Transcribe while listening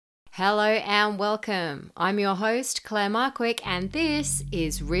Hello and welcome. I'm your host, Claire Markwick, and this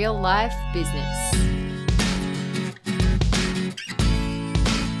is Real Life Business.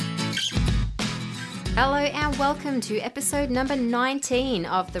 Hello and welcome to episode number 19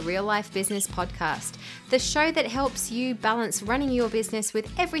 of the Real Life Business Podcast, the show that helps you balance running your business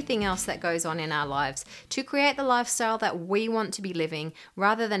with everything else that goes on in our lives to create the lifestyle that we want to be living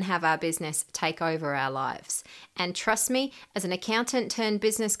rather than have our business take over our lives. And trust me, as an accountant turned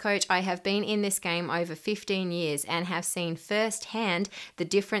business coach, I have been in this game over 15 years and have seen firsthand the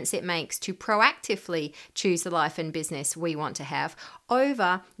difference it makes to proactively choose the life and business we want to have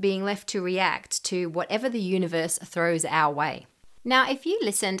over being left to react to whatever the universe throws our way. Now, if you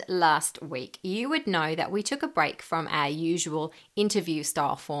listened last week, you would know that we took a break from our usual interview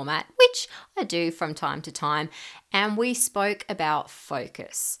style format, which I do from time to time, and we spoke about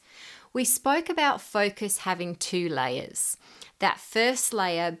focus. We spoke about focus having two layers. That first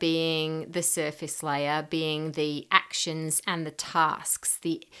layer being the surface layer, being the actions and the tasks,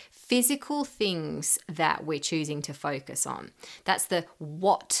 the physical things that we're choosing to focus on. That's the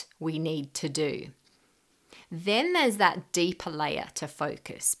what we need to do. Then there's that deeper layer to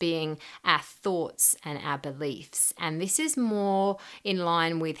focus, being our thoughts and our beliefs. And this is more in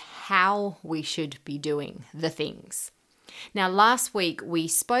line with how we should be doing the things. Now, last week we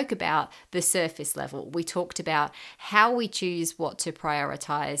spoke about the surface level. We talked about how we choose what to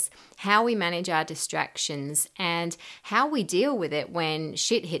prioritize, how we manage our distractions, and how we deal with it when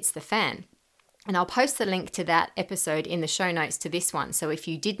shit hits the fan. And I'll post the link to that episode in the show notes to this one. So if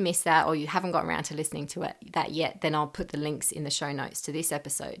you did miss that or you haven't gotten around to listening to that yet, then I'll put the links in the show notes to this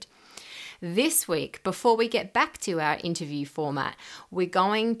episode. This week, before we get back to our interview format, we're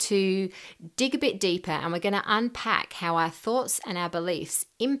going to dig a bit deeper and we're going to unpack how our thoughts and our beliefs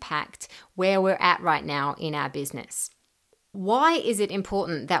impact where we're at right now in our business. Why is it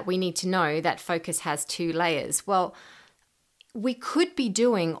important that we need to know that focus has two layers? Well, we could be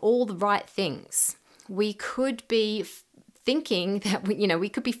doing all the right things. We could be thinking that, we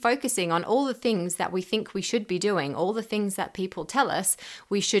could be focusing on all the things that we think we should be doing, all the things that people tell us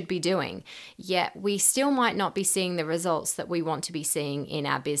we should be doing. Yet we still might not be seeing the results that we want to be seeing in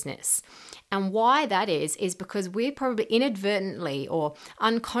our business. And why that is because we're probably inadvertently or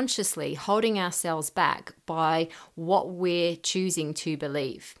unconsciously holding ourselves back by what we're choosing to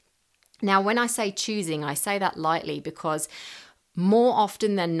believe. Now, when I say choosing, I say that lightly because more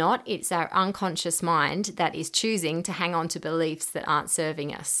often than not, it's our unconscious mind that is choosing to hang on to beliefs that aren't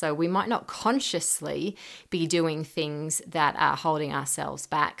serving us. So we might not consciously be doing things that are holding ourselves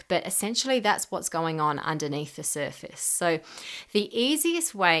back, but essentially that's what's going on underneath the surface. So the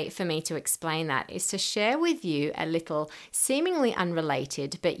easiest way for me to explain that is to share with you a little seemingly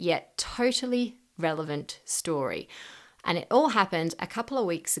unrelated, but yet totally relevant story. And it all happened a couple of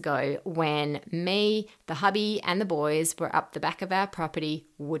weeks ago when me, the hubby, and the boys were up the back of our property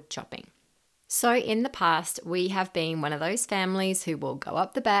wood chopping. So in the past, we have been one of those families who will go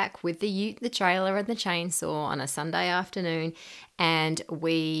up the back with the ute, the trailer, and the chainsaw on a Sunday afternoon, and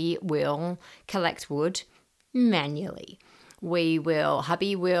we will collect wood manually.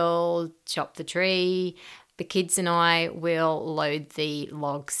 Hubby will chop the tree. The kids and I will load the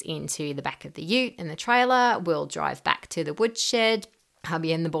logs into the back of the ute and the trailer. We'll drive back to the woodshed.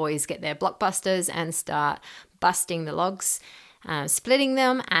 Hubby and the boys get their blockbusters and start busting the logs, splitting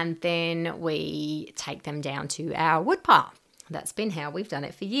them, and then we take them down to our wood pile. That's been how we've done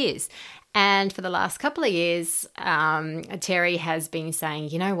it for years. And for the last couple of years, Terry has been saying,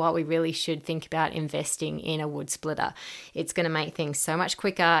 you know what, we really should think about investing in a wood splitter. It's going to make things so much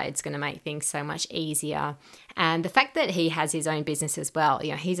quicker. It's going to make things so much easier. And the fact that he has his own business as well,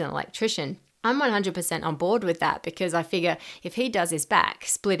 he's an electrician. I'm 100% on board with that because I figure if he does his back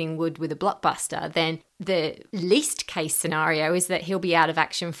splitting wood with a blockbuster, then the least case scenario is that he'll be out of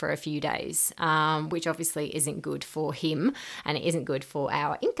action for a few days, which obviously isn't good for him and it isn't good for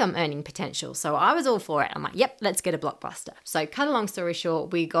our income earning potential. So I was all for it. I'm like, yep, let's get a blockbuster. So cut a long story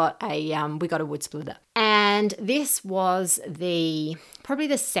short, we got a wood splitter. And this was probably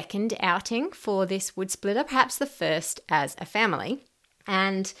the second outing for this wood splitter, perhaps the first as a family.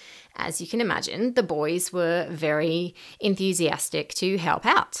 And as you can imagine, the boys were very enthusiastic to help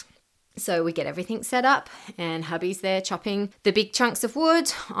out. So we get everything set up and hubby's there chopping the big chunks of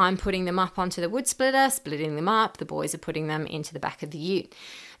wood. I'm putting them up onto the wood splitter, splitting them up. The boys are putting them into the back of the ute.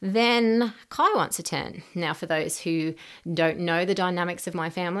 Then Kai wants a turn. Now, for those who don't know the dynamics of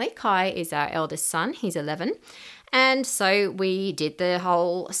my family, Kai is our eldest son. He's 11. And so we did the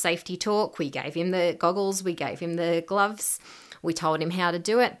whole safety talk. We gave him the goggles. We gave him the gloves. We told him how to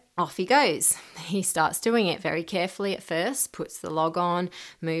do it. Off he goes. He starts doing it very carefully at first, puts the log on,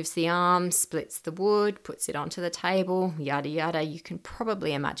 moves the arm, splits the wood, puts it onto the table, yada yada. You can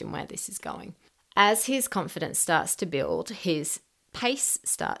probably imagine where this is going. As his confidence starts to build, his pace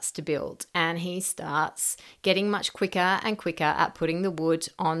starts to build, and he starts getting much quicker and quicker at putting the wood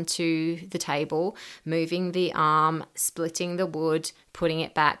onto the table, moving the arm, splitting the wood, putting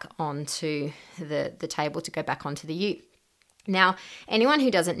it back onto the table to go back onto the ute. Now, anyone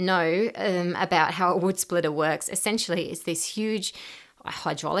who doesn't know about how a wood splitter works, essentially it's this huge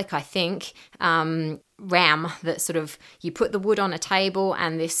hydraulic, I think, ram that sort of, you put the wood on a table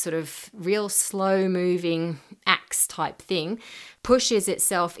and this sort of real slow moving axe type thing pushes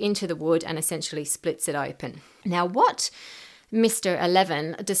itself into the wood and essentially splits it open. Now, what Mr.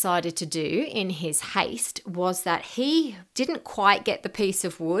 11 decided to do in his haste was that he didn't quite get the piece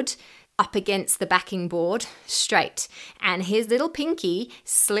of wood up against the backing board straight, and his little pinky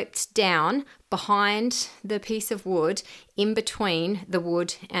slipped down behind the piece of wood in between the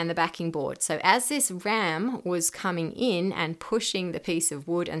wood and the backing board. So as this ram was coming in and pushing the piece of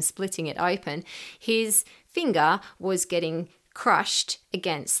wood and splitting it open, his finger was getting crushed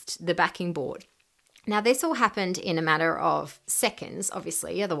against the backing board. Now, this all happened in a matter of seconds,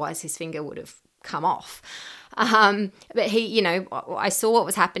 obviously, otherwise his finger would have come off. But he, I saw what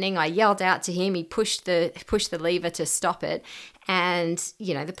was happening. I yelled out to him. He pushed the lever to stop it. And,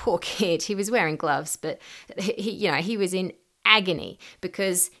 the poor kid, he was wearing gloves, but he was in agony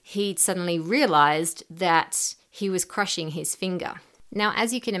because he'd suddenly realized that he was crushing his finger. Now,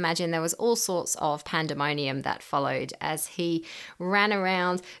 as you can imagine, there was all sorts of pandemonium that followed as he ran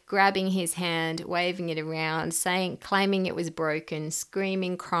around, grabbing his hand, waving it around, claiming it was broken,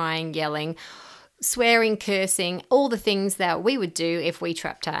 screaming, crying, yelling, swearing, cursing, all the things that we would do if we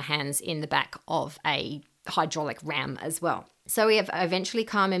trapped our hands in the back of a hydraulic ram as well. So we have eventually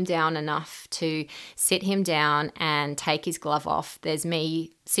calmed him down enough to sit him down and take his glove off. There's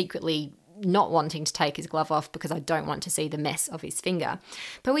me secretly not wanting to take his glove off because I don't want to see the mess of his finger.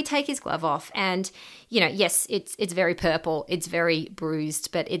 But we take his glove off and, yes, it's very purple, it's very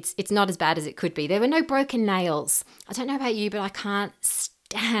bruised, but it's not as bad as it could be. There were no broken nails. I don't know about you, but I can't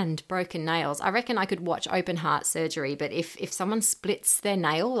stand broken nails. I reckon I could watch open heart surgery, but if someone splits their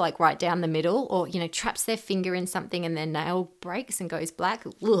nail like right down the middle, or traps their finger in something and their nail breaks and goes black,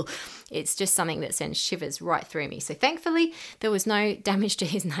 it's just something that sends shivers right through me. So thankfully there was no damage to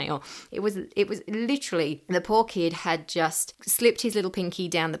his nail. It was literally, the poor kid had just slipped his little pinky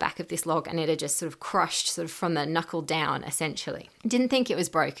down the back of this log and it had just sort of crushed sort of from the knuckle down essentially. Didn't think it was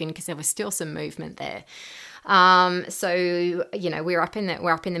broken because there was still some movement there. So we're up in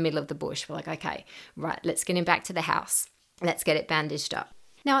the middle of the bush. We're like, okay, right, let's get him back to the house. Let's get it bandaged up.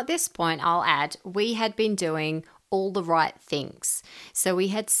 Now at this point, I'll add, we had been doing all the right things. So we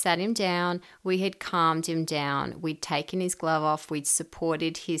had sat him down, we had calmed him down, we'd taken his glove off, we'd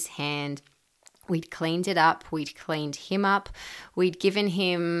supported his hand, we'd cleaned it up, we'd cleaned him up, we'd given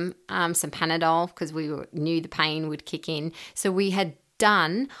him some Panadol because we knew the pain would kick in. So we had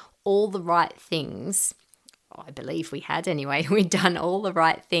done all the right things. I believe we had anyway. We'd done all the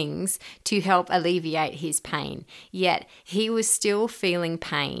right things to help alleviate his pain. Yet he was still feeling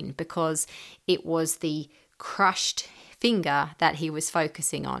pain because it was the crushed finger that he was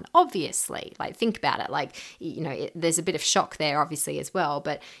focusing on. Obviously, think about it. There's a bit of shock there obviously as well,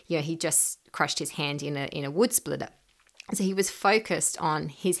 but he just crushed his hand in a wood splitter. So he was focused on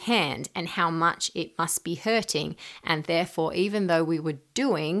his hand and how much it must be hurting. And therefore, even though we were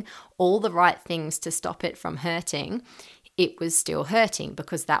doing all the right things to stop it from hurting, it was still hurting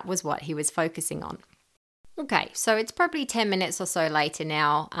because that was what he was focusing on. Okay, so it's probably 10 minutes or so later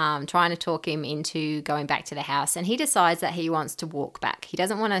now, trying to talk him into going back to the house. And he decides that he wants to walk back. He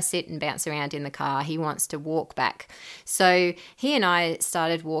doesn't want to sit and bounce around in the car. He wants to walk back. So he and I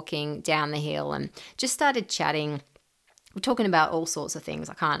started walking down the hill and just started chatting. We're talking about all sorts of things.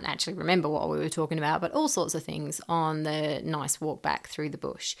 I can't actually remember what we were talking about, but all sorts of things on the nice walk back through the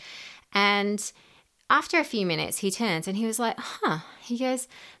bush. And after a few minutes, he turns and he was like, he goes,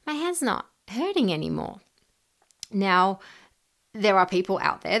 my hand's not hurting anymore. Now, there are people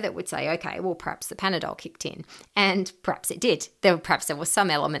out there that would say, okay, well, perhaps the Panadol kicked in. And perhaps it did. Perhaps there was some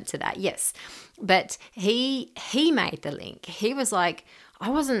element to that, yes. But he made the link. He was like, I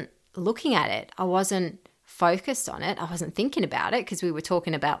wasn't looking at it. I wasn't focused on it. I wasn't thinking about it because we were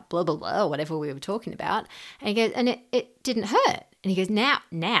talking about blah, blah, blah, or whatever we were talking about. And he goes, and it didn't hurt. And he goes,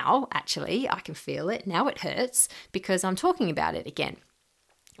 now, actually, I can feel it. Now it hurts because I'm talking about it again.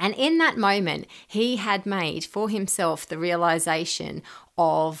 And in that moment, he had made for himself the realization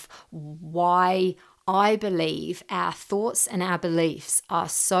of why I believe our thoughts and our beliefs are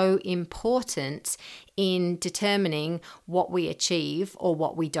so important in determining what we achieve or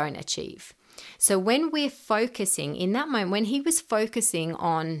what we don't achieve. So when we're focusing in that moment, when he was focusing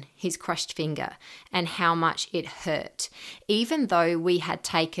on his crushed finger and how much it hurt, even though we had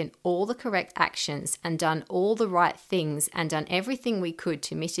taken all the correct actions and done all the right things and done everything we could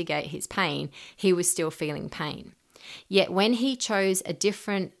to mitigate his pain, he was still feeling pain. Yet when he chose a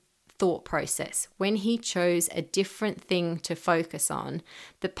different thought process, when he chose a different thing to focus on,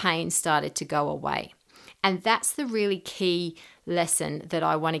 the pain started to go away. And that's the really key lesson that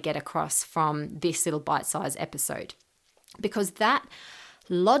I want to get across from this little bite-sized episode. Because that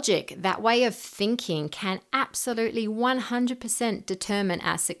logic, that way of thinking can absolutely 100% determine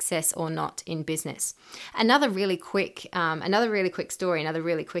our success or not in business. Another really quick story, another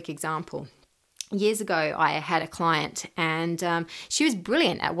really quick example. Years ago, I had a client and she was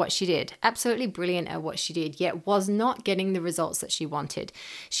brilliant at what she did, absolutely brilliant at what she did, yet was not getting the results that she wanted.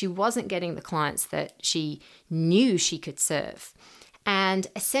 She wasn't getting the clients that she knew she could serve. And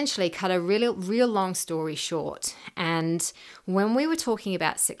essentially cut a real long story short. And when we were talking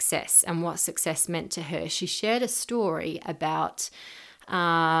about success and what success meant to her, she shared a story about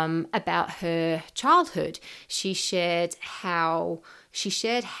her childhood. She shared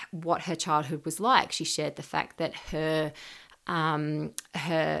what her childhood was like. She shared the fact that her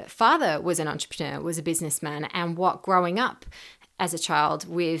father was an entrepreneur, was a businessman, and what growing up as a child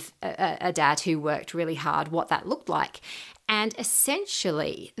with a dad who worked really hard, what that looked like. And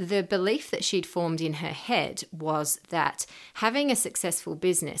essentially, the belief that she'd formed in her head was that having a successful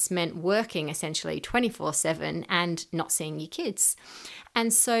business meant working essentially 24/7 and not seeing your kids.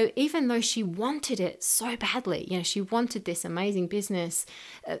 And so even though she wanted it so badly, she wanted this amazing business,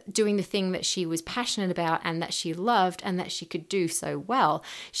 doing the thing that she was passionate about and that she loved and that she could do so well,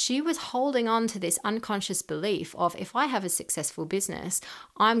 she was holding on to this unconscious belief of, if I have a successful business,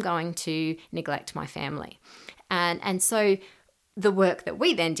 I'm going to neglect my family. And so the work that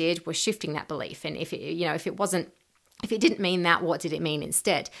we then did was shifting that belief. And if it didn't mean that, what did it mean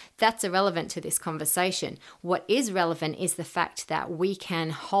instead? That's irrelevant to this conversation. What is relevant is the fact that we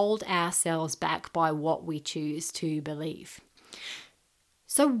can hold ourselves back by what we choose to believe.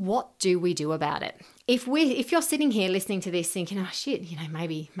 So what do we do about it? If you're sitting here listening to this thinking, oh shit,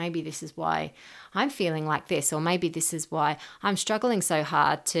 maybe this is why I'm feeling like this, or maybe this is why I'm struggling so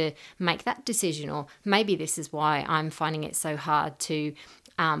hard to make that decision, or maybe this is why I'm finding it so hard to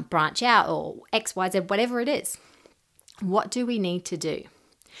branch out, or X, Y, Z, whatever it is. What do we need to do?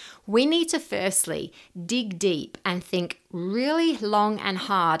 We need to firstly dig deep and think really long and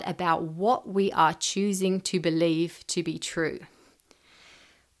hard about what we are choosing to believe to be true.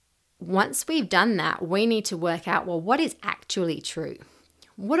 Once we've done that, we need to work out, well, what is actually true?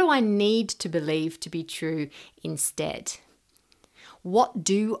 What do I need to believe to be true instead? What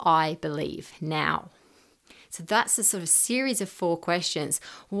do I believe now? So that's a sort of series of 4 questions.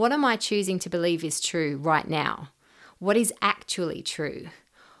 What am I choosing to believe is true right now? What is actually true?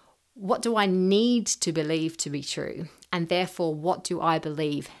 What do I need to believe to be true? And therefore, what do I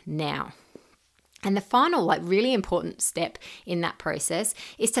believe now? And the final, really important step in that process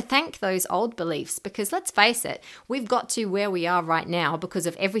is to thank those old beliefs, because let's face it, we've got to where we are right now because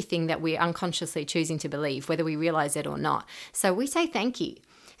of everything that we're unconsciously choosing to believe, whether we realize it or not. So we say thank you.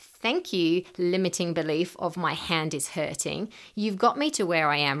 Thank you, limiting belief of my hand is hurting. You've got me to where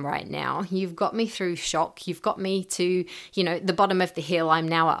I am right now. You've got me through shock. You've got me to, the bottom of the hill. I'm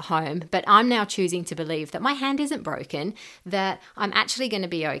now at home, but I'm now choosing to believe that my hand isn't broken, that I'm actually going to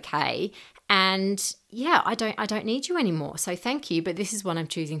be okay. And yeah, I don't need you anymore. So thank you, but this is what I'm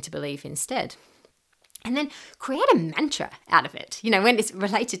choosing to believe instead. And then create a mantra out of it. When it's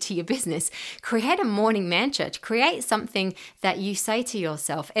related to your business, create a morning mantra. Create something that you say to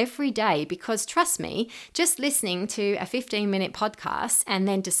yourself every day, because trust me, just listening to a 15-minute podcast and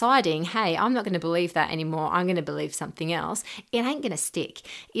then deciding, hey, I'm not going to believe that anymore, I'm going to believe something else, it ain't going to stick.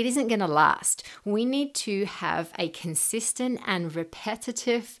 It isn't going to last. We need to have a consistent and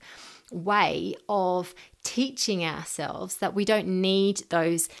repetitive way of teaching ourselves that we don't need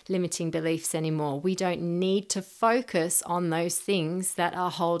those limiting beliefs anymore. We don't need to focus on those things that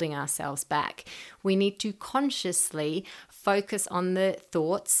are holding ourselves back. We need to consciously focus on the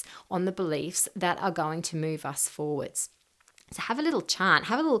thoughts, on the beliefs that are going to move us forwards. So have a little chant,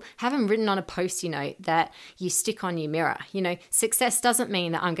 have them written on a Post-it note that you stick on your mirror. Success doesn't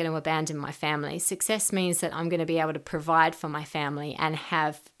mean that I'm going to abandon my family. Success means that I'm going to be able to provide for my family and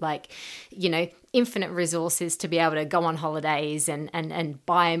have infinite resources to be able to go on holidays and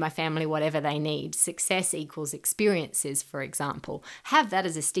buy my family whatever they need. Success equals experiences, for example. Have that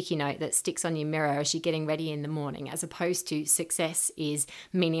as a sticky note that sticks on your mirror as you're getting ready in the morning, as opposed to success is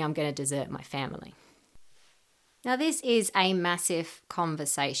meaning I'm going to desert my family. Now, this is a massive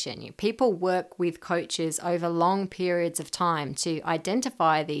conversation. People work with coaches over long periods of time to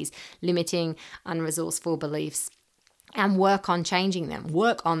identify these limiting, unresourceful beliefs and work on changing them,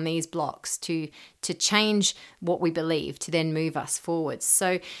 work on these blocks to change what we believe, to then move us forwards.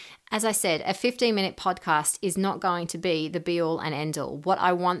 So, as I said, a 15-minute podcast is not going to be the be-all and end-all. What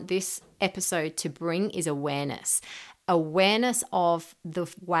I want this episode to bring is awareness of the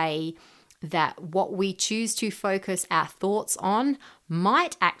way that what we choose to focus our thoughts on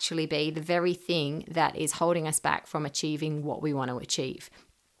might actually be the very thing that is holding us back from achieving what we want to achieve,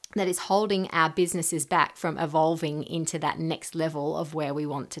 that is holding our businesses back from evolving into that next level of where we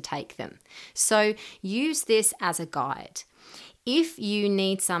want to take them. So use this as a guide. If you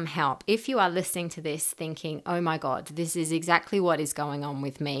need some help, if you are listening to this thinking, oh my God, this is exactly what is going on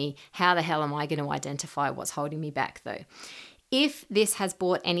with me, how the hell am I going to identify what's holding me back though? If this has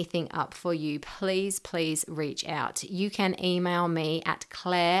brought anything up for you, please reach out. You can email me at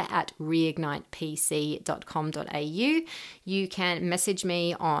claire@reignitepc.com.au. You can message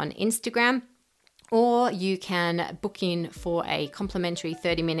me on Instagram, or you can book in for a complimentary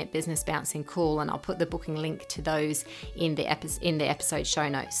 30-minute business bouncing call, and I'll put the booking link to those in the episode show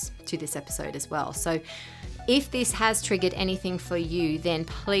notes to this episode as well. So if this has triggered anything for you, then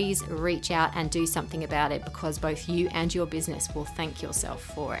please reach out and do something about it, because both you and your business will thank yourself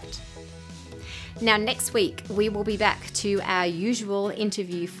for it. Now, next week, we will be back to our usual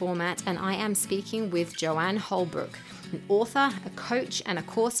interview format, and I am speaking with Joanne Holbrook, an author, a coach, and a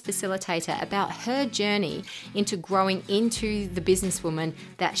course facilitator, about her journey into growing into the businesswoman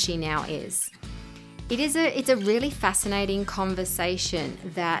that she now is. It's a really fascinating conversation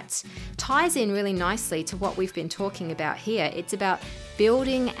that ties in really nicely to what we've been talking about here. It's about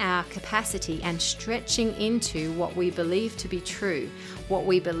building our capacity and stretching into what we believe to be true, what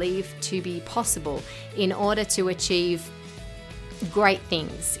we believe to be possible in order to achieve great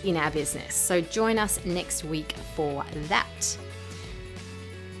things in our business. So join us next week for that.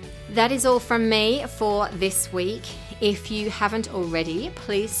 That is all from me for this week. If you haven't already,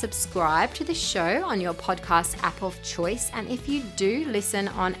 please subscribe to the show on your podcast app of choice. And if you do listen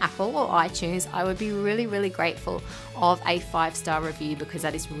on Apple or iTunes, I would be really grateful of a 5-star review, because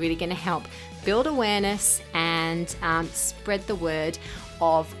that is really going to help build awareness and spread the word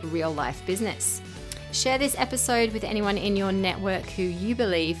of real life business. Share this episode with anyone in your network who you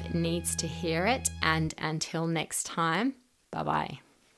believe needs to hear it. And until next time, bye-bye.